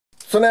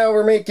So now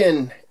we're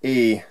making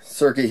a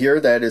circuit here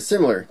that is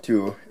similar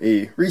to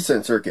a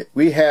recent circuit.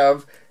 We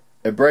have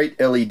a bright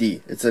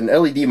LED. It's an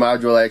LED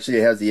module. Actually,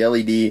 it has the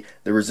LED,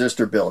 the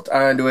resistor built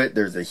onto it.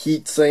 There's a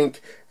heat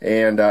sink,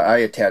 and I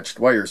attached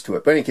wires to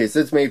it. But in any case,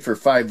 it's made for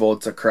 5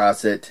 volts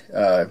across it.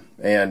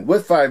 And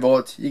with 5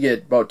 volts, you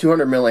get about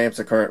 200 milliamps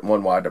of current,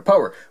 1 watt of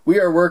power. We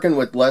are working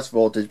with less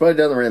voltage, but it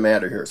doesn't really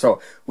matter here. So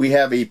we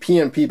have a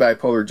PNP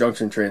bipolar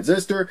junction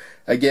transistor.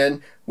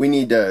 Again, we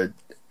need to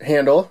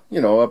handle,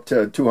 up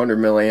to 200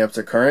 milliamps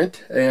of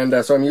current, and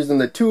so I'm using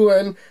the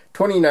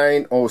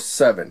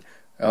 2N2907,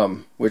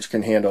 which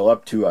can handle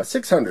up to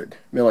 600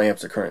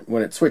 milliamps of current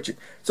when it's switching.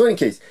 So in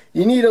case,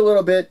 you need a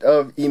little bit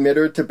of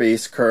emitter to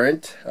base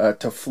current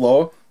to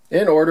flow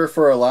in order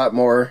for a lot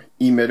more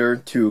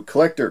emitter to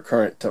collector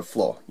current to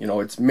flow.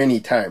 It's many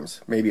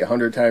times, maybe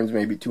 100 times,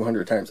 maybe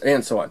 200 times,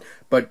 and so on.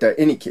 But in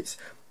any case,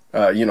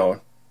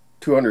 200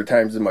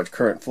 times as much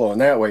current flowing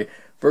that way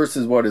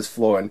versus what is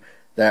flowing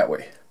that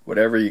way.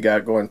 Whatever you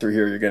got going through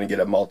here, you're going to get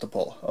a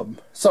multiple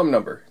of some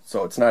number,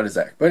 so it's not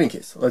exact. But in any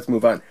case, let's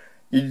move on.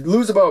 You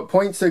lose about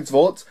 0.6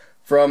 volts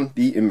from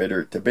the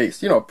emitter to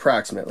base,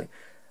 approximately.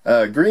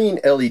 Green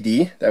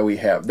LED that we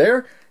have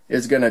there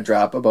is going to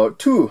drop about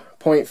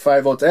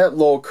 2.5 volts at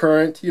low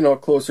current,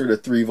 closer to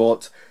 3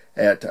 volts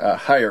at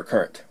higher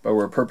current. But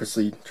we're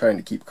purposely trying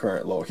to keep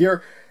current low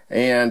here.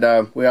 And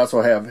we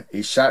also have a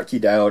Schottky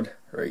diode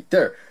right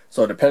there.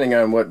 So depending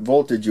on what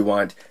voltage you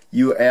want,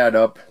 you add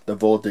up the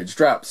voltage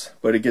drops.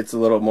 But it gets a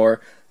little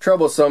more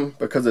troublesome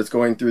because it's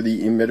going through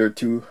the emitter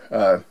to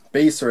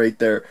base right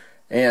there.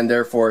 And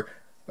therefore,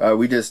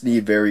 we just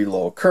need very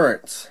low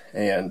currents.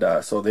 And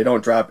so they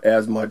don't drop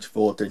as much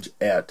voltage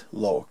at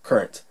low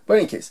currents. But in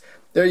any case,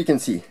 there you can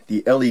see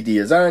the LED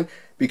is on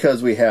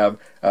because we have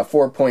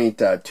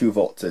 4.2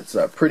 volts. It's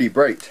pretty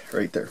bright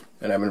right there.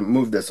 And I'm going to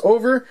move this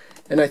over.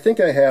 And I think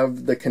I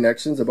have the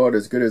connections about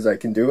as good as I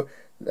can do.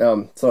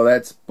 So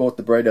that's both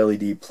the bright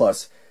LED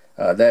plus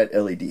that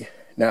LED.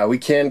 Now we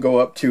can go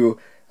up to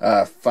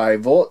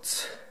 5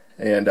 volts,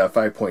 and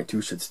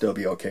 5.2 should still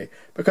be okay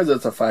because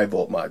it's a 5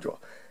 volt module.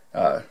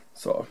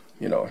 So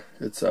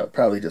it's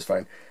probably just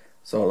fine.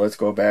 So let's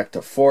go back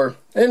to 4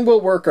 and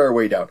we'll work our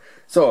way down.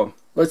 So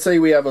let's say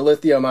we have a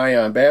lithium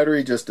ion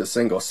battery, just a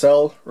single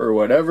cell or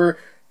whatever.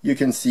 You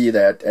can see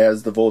that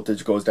as the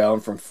voltage goes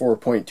down from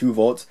 4.2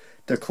 volts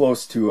to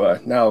close to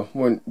now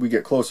when we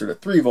get closer to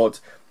 3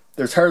 volts,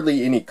 there's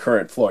hardly any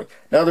current flowing.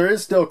 Now there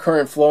is still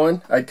current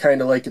flowing. I'd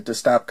kind of like it to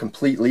stop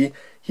completely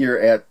here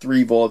at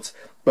 3 volts,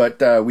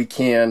 but we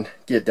can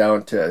get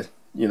down to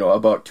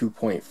about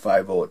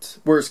 2.5 volts,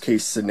 worst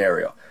case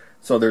scenario.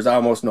 So there's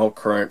almost no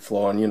current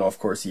flowing. Of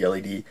course the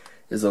LED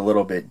is a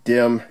little bit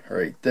dim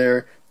right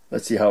there.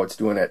 Let's see how it's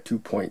doing at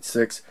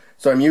 2.6.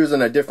 So I'm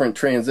using a different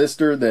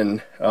transistor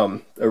than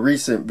a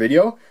recent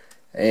video,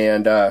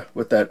 and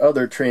with that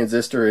other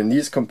transistor and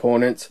these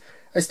components,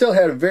 I still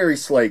had a very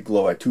slight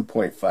glow at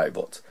 2.5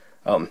 volts.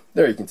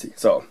 There you can see.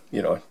 So,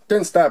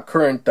 didn't stop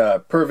current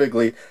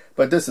perfectly,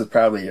 but this is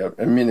probably a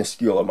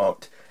minuscule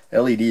amount.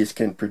 LEDs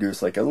can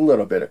produce like a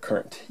little bit of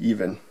current,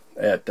 even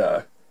at,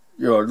 a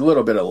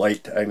little bit of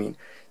light. I mean,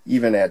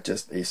 even at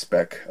just a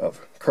speck of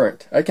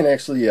current. I can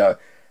actually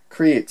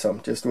create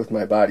some just with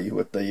my body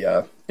with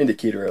the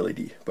indicator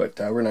LED, but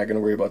we're not going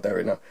to worry about that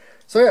right now.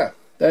 So yeah,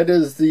 that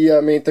is the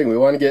main thing. We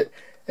want to get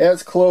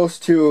as close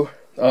to,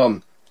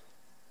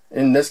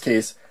 in this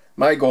case,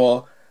 my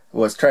goal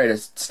was try to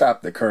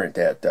stop the current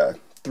at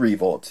 3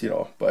 volts,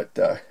 but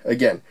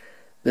again,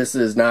 this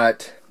is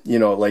not,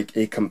 like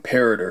a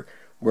comparator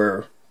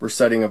where we're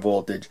setting a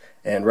voltage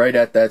and right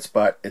at that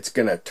spot it's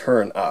going to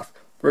turn off.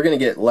 We're going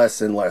to get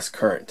less and less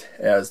current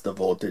as the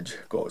voltage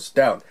goes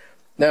down.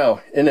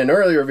 Now, in an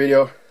earlier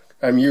video,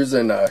 I'm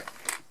using,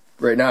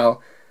 right now,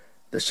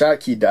 the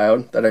Schottky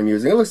diode that I'm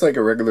using. It looks like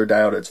a regular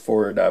diode. It's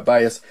forward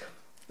bias,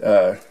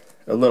 a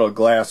little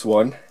glass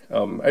one.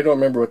 I don't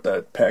remember what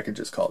the package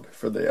is called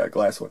for the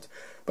glass ones.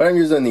 But I'm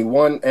using the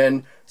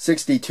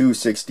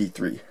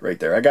 1N6263 right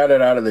there. I got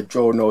it out of the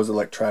Joe Knows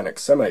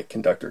Electronics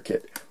semiconductor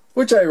kit,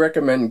 which I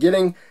recommend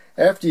getting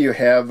after you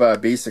have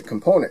basic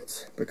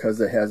components, because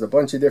it has a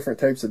bunch of different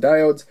types of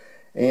diodes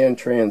and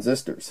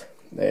transistors.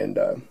 And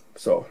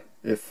so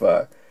if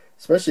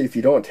especially if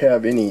you don't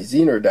have any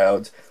Zener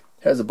diodes,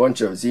 it has a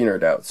bunch of Zener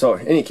diodes. So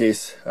in any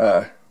case,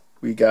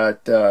 we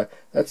got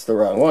that's the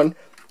wrong one.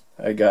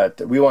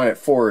 We want it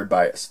forward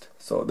biased,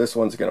 so this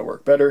one's going to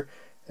work better,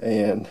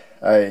 and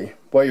I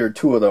wired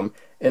 2 of them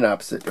in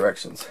opposite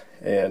directions.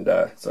 And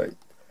so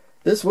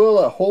this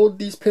will hold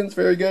these pins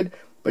very good,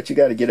 but you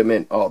got to get them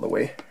in all the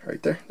way right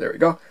there. There we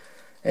go.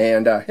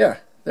 And yeah,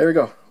 there we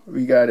go.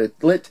 We got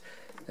it lit,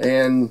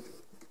 and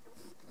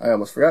I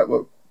almost forgot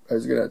what I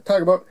was going to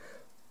talk about.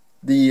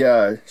 The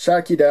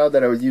Schottky diode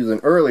that I was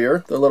using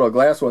earlier, the little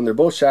glass one, they're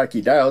both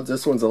Schottky diodes.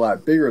 This one's a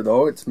lot bigger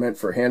though. It's meant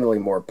for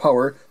handling more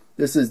power.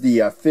 This is the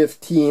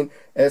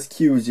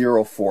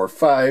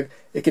 15SQ045.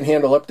 It can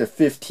handle up to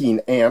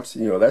 15 amps.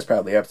 That's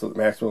probably absolute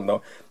maximum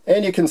though.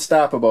 And you can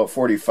stop about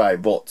 45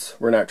 volts.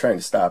 We're not trying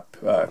to stop,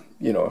 more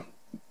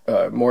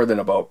than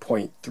about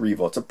 0.3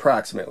 volts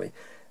approximately.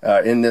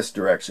 in this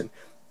direction,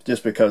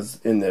 just because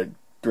in the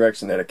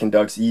direction that it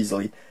conducts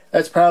easily,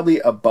 that's probably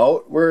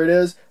about where it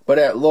is. But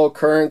at low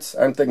currents,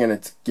 I'm thinking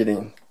it's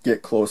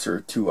get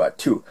closer to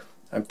 2.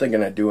 I'm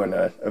thinking of doing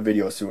a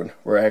video soon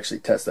where I actually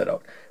test that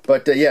out.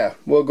 But yeah,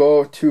 we'll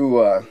go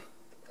to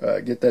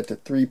get that to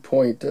 3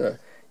 point,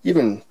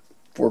 even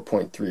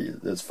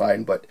 4.3 is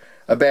fine. But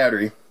a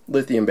battery,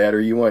 lithium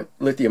battery, you want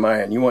lithium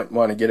ion, you want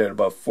to get it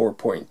above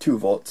 4.2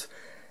 volts.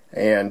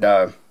 And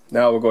now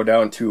we'll go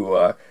down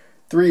to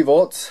 3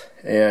 volts.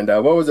 And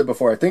what was it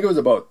before? I think it was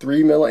about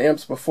 3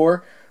 milliamps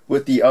before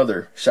with the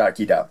other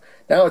Schottky diode.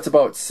 Now it's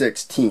about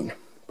 16.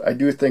 I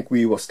do think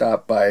we will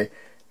stop by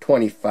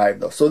 25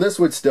 though. So this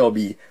would still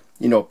be,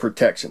 you know,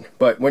 protection.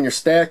 But when you're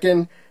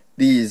stacking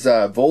these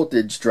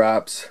voltage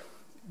drops,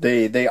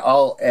 they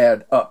all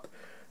add up.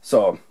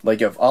 So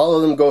like if all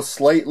of them go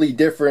slightly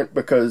different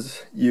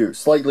because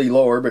slightly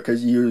lower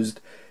because you used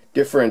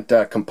different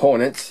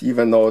components,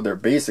 even though they're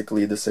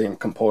basically the same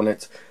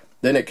components,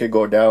 then it could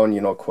go down,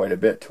 you know, quite a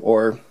bit.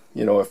 Or,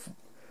 you know, if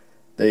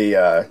they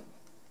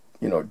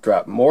you know,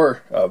 drop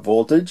more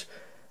voltage,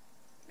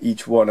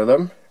 each one of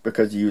them,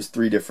 because you use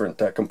 3 different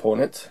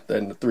components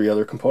than the 3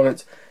 other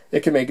components,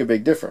 it can make a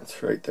big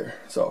difference right there.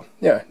 So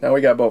yeah, now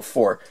we got about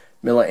 4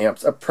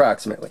 milliamps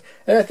approximately.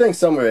 And I think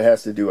some of it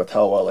has to do with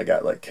how well I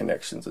got like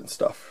connections and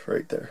stuff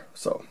right there.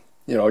 So,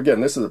 you know,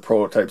 again, this is a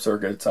prototype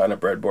circuit. It's on a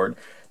breadboard.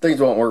 Things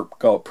won't work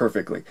out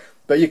perfectly.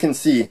 But you can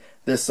see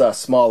this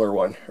smaller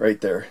one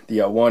right there, the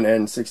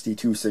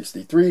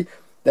 1N6263.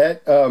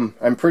 That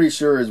I'm pretty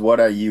sure is what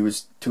I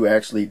used to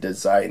actually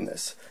design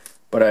this.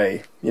 But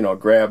I, you know,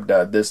 grabbed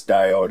this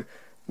diode,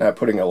 not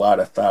putting a lot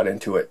of thought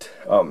into it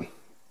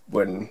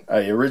when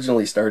I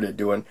originally started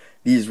doing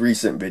these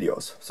recent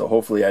videos. So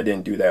hopefully I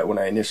didn't do that when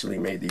I initially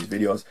made these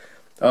videos,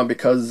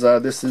 because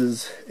this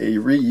is a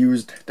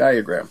reused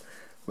diagram,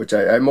 which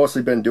I've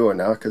mostly been doing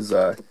now because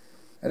I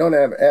don't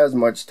have as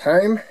much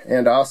time,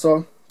 and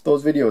also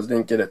those videos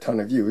didn't get a ton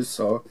of views,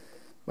 so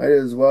might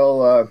as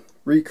well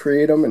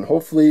recreate them, and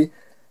hopefully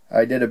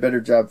I did a better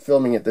job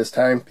filming it this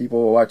time.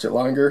 People will watch it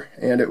longer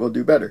and it will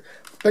do better.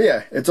 But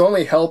yeah, it's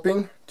only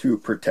helping to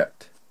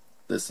protect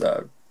this,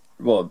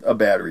 well, a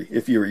battery,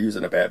 if you were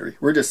using a battery.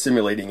 We're just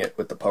simulating it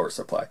with the power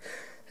supply.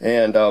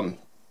 And,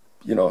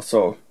 you know,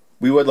 so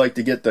we would like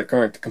to get the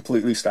current to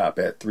completely stop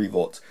at 3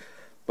 volts.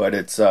 But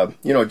it's,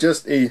 you know,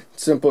 just a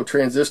simple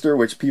transistor,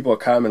 which people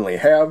commonly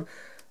have.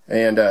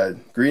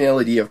 And green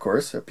LED, of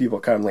course, that people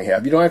commonly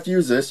have. You don't have to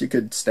use this. You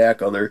could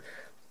stack other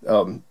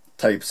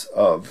types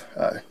of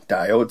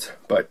diodes,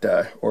 but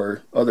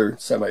or other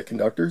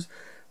semiconductors.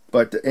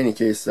 But in any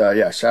case,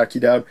 yeah, Schottky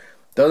diode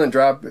doesn't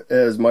drop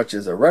as much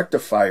as a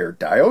rectifier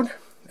diode.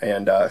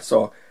 And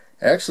so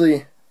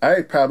actually,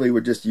 I probably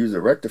would just use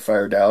a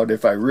rectifier diode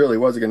if I really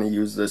was going to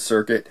use this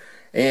circuit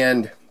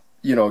and,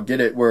 you know,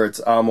 get it where it's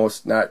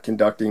almost not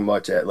conducting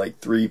much at like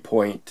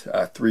 3.3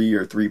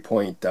 or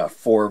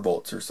 3.4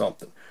 volts or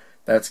something.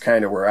 That's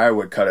kind of where I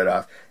would cut it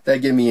off.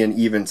 That'd give me an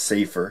even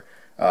safer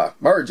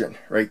margin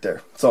right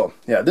there. So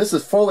yeah, this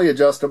is fully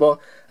adjustable.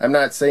 I'm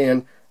not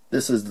saying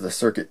this is the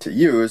circuit to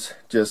use,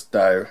 just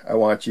I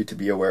want you to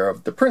be aware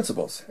of the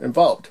principles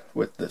involved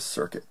with this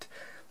circuit.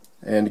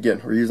 And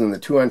again, we're using the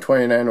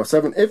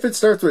 2N2907. If it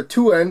starts with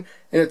 2N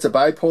and it's a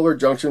bipolar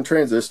junction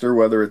transistor,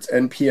 whether it's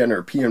NPN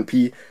or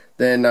PNP,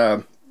 then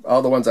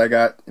all the ones I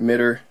got,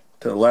 emitter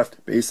to the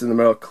left, base in the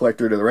middle,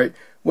 collector to the right,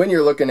 when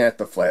you're looking at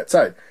the flat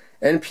side.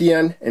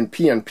 NPN and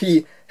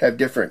PNP have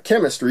different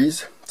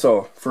chemistries.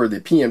 So for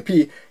the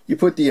PNP, you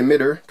put the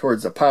emitter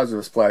towards the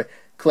positive supply,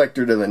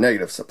 collector to the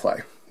negative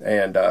supply.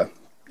 And,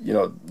 you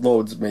know,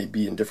 loads may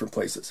be in different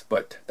places,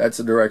 but that's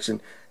the direction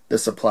the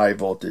supply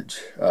voltage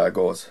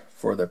goes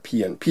for the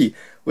PNP.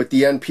 With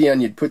the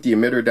NPN, you'd put the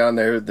emitter down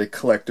there, the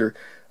collector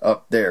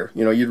up there.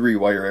 You know, you'd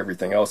rewire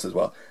everything else as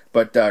well.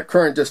 But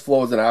current just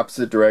flows in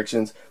opposite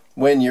directions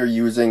when you're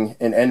using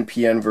an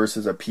NPN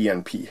versus a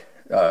PNP.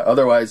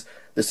 Otherwise,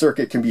 the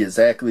circuit can be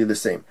exactly the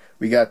same.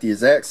 We got the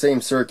exact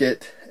same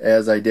circuit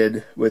as I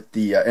did with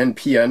the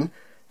NPN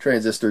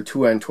transistor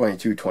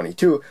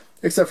 2N2207,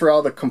 except for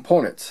all the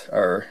components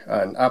are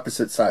on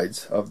opposite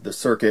sides of the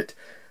circuit.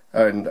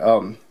 And,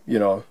 you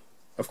know,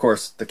 of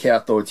course, the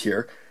cathodes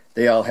here,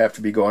 they all have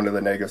to be going to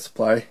the negative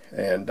supply.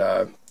 And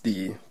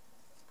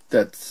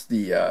it's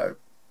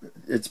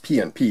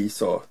PNP,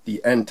 so the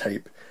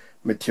N-type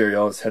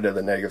material is headed to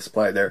the negative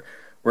supply there.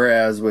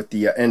 Whereas with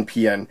the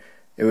NPN,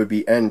 it would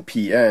be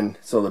NPN,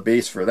 so the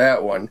base for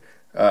that one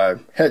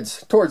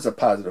heads towards the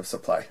positive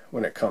supply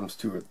when it comes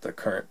to the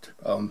current.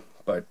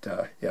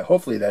 Yeah,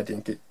 hopefully that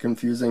didn't get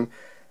confusing,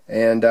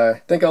 and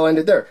I think I'll end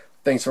it there.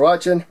 Thanks for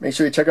watching. Make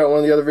sure you check out one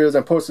of the other videos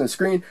I'm posting on the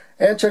screen,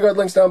 and check out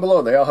links down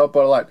below. They all help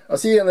out a lot. I'll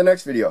see you in the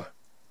next video.